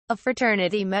a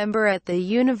fraternity member at the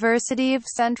University of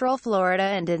Central Florida,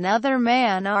 and another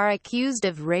man are accused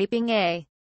of raping a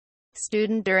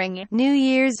student during a New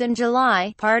Year's in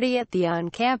July party at the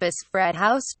on-campus frat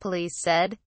house, police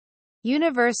said.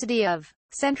 University of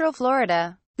Central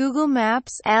Florida. Google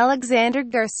Maps Alexander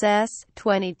Garces,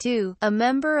 22, a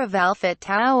member of Alpha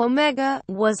Tau Omega,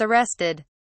 was arrested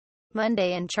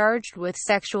Monday and charged with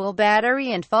sexual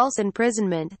battery and false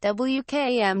imprisonment,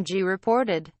 WKMG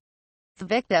reported. The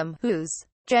victim, whose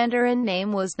gender and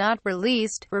name was not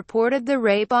released, reported the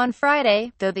rape on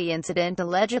Friday, though the incident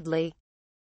allegedly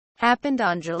happened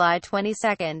on July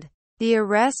 22. The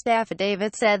arrest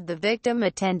affidavit said the victim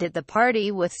attended the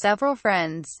party with several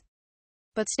friends,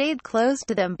 but stayed close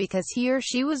to them because he or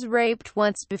she was raped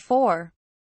once before.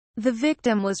 The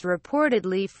victim was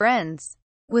reportedly friends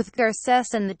with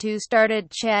Garces and the two started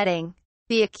chatting.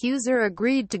 The accuser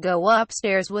agreed to go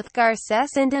upstairs with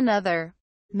Garces and another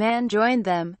man joined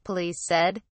them, police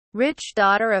said. Rich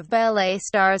daughter of ballet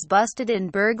stars busted in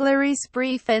burglary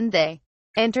SPREEWhen. They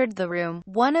entered the room.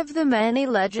 One of the men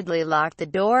allegedly locked the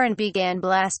door and began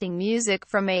blasting music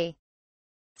from a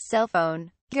cell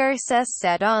phone. Garces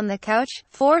sat on the couch,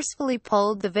 forcefully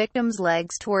pulled the victim's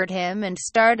legs toward him and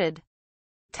started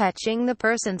touching the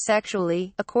person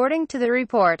sexually, according to the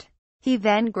report. He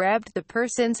then grabbed the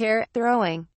person's hair,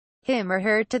 throwing him or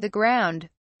her to the ground.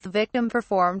 The victim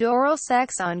performed oral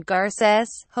sex on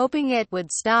Garces, hoping it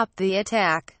would stop the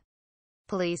attack,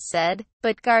 police said,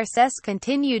 but Garces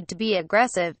continued to be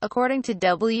aggressive, according to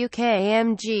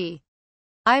WKMG.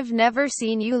 "I've never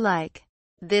seen you like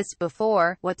this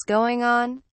before, what's going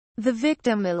on?" the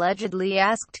victim allegedly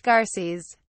asked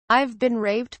Garces. "I've been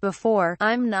raped before,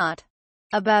 I'm not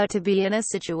about to be in a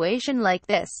situation like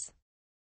this."